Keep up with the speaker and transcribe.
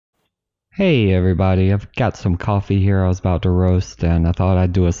Hey everybody, I've got some coffee here I was about to roast and I thought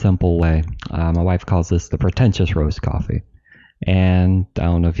I'd do a simple way. My wife calls this the pretentious roast coffee. And I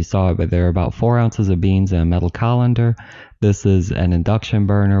don't know if you saw it, but there are about 4 ounces of beans in a metal colander. This is an induction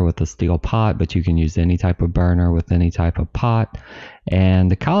burner with a steel pot, but you can use any type of burner with any type of pot. And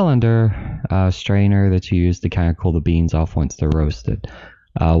the colander strainer that you use to kind of cool the beans off once they're roasted.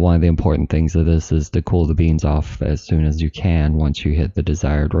 One of the important things of this is to cool the beans off as soon as you can once you hit the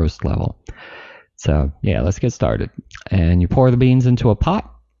desired roast level. So yeah, let's get started. And you pour the beans into a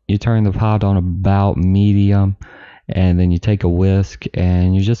pot. You turn the pot on about medium, and then you take a whisk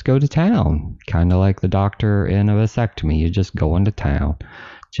and you just go to town. Kind of like the doctor in a vasectomy. You just go into town.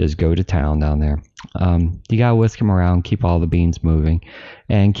 Just go to town down there. You gotta whisk them around, keep all the beans moving,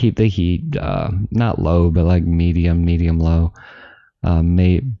 and keep the heat not low, but like medium low.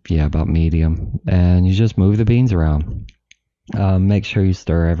 About medium. And you just move the beans around. Make sure you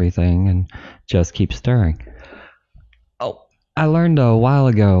stir everything and just keep stirring. Oh, I learned a while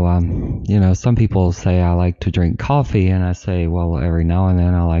ago, some people say I like to drink coffee, and I say, well, every now and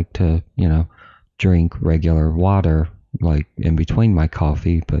then I like to, drink regular water, like in between my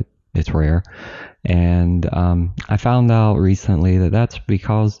coffee, but it's rare. And I found out recently that that's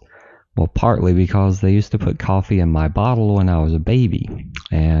because, well, partly because they used to put coffee in my bottle when I was a baby.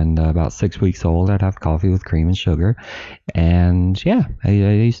 And about 6 weeks old, I'd have coffee with cream and sugar. And yeah, I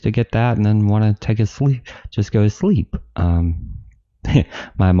used to get that and then want to take a sleep, just go to sleep.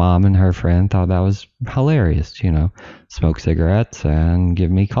 My mom and her friend thought that was hilarious, smoke cigarettes and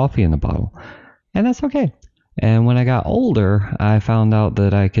give me coffee in a bottle. And that's okay. And when I got older, I found out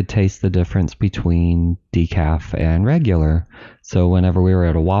that I could taste the difference between decaf and regular. So whenever we were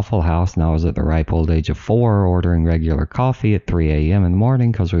at a Waffle House, and I was at the ripe old age of 4 ordering regular coffee at 3 a.m. in the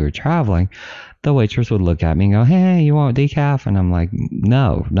morning because we were traveling, the waitress would look at me and go, "Hey, you want decaf?" And I'm like,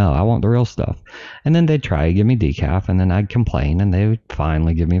 no, I want the real stuff. And then they'd try to give me decaf, and then I'd complain, and they would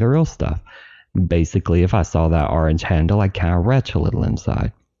finally give me the real stuff. Basically, if I saw that orange handle, I'd kind of retch a little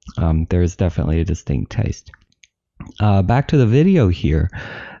inside. There's definitely a distinct taste. Back to the video here.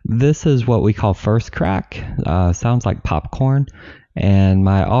 This is what we call first crack. Sounds like popcorn, and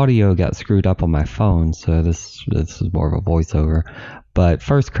my audio got screwed up on my phone, so this is more of a voiceover. But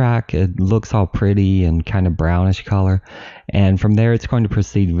first crack, it looks all pretty and kind of brownish color, and from there it's going to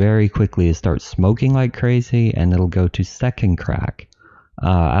proceed very quickly to start smoking like crazy, and it'll go to second crack.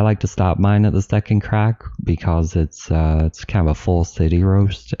 I like to stop mine at the second crack because it's kind of a full city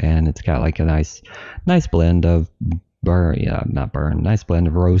roast, and it's got like a nice blend of nice blend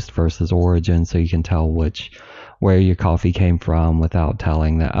of roast versus origin, so you can tell where your coffee came from without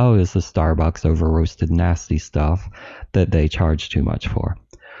telling that, oh, this is Starbucks over roasted nasty stuff that they charge too much for.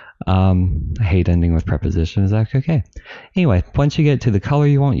 I hate ending with prepositions. That's okay. Anyway, once you get to the color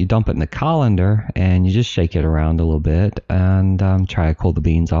you want, you dump it in the colander and you just shake it around a little bit and try to cool the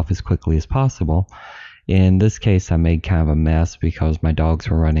beans off as quickly as possible. In this case, I made kind of a mess because my dogs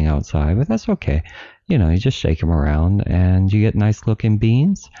were running outside, but that's okay. You just shake them around and you get nice looking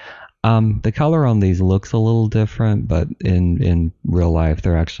beans. The color on these looks a little different, but in real life,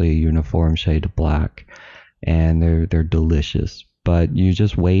 they're actually a uniform shade of black, and they're delicious. But you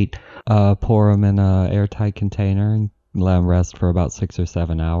just wait, pour them in an airtight container and let them rest for about 6 or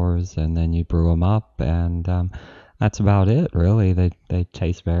 7 hours, and then you brew them up, and that's about it, really. They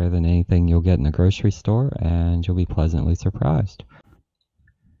taste better than anything you'll get in a grocery store, and you'll be pleasantly surprised.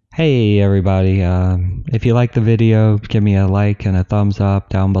 Hey everybody, if you like the video, give me a like and a thumbs up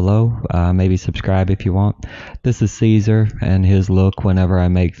down below. Maybe subscribe if you want. This is Caesar and his look whenever I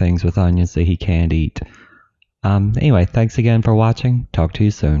make things with onions that he can't eat. Anyway, thanks again for watching. Talk to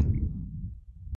you soon.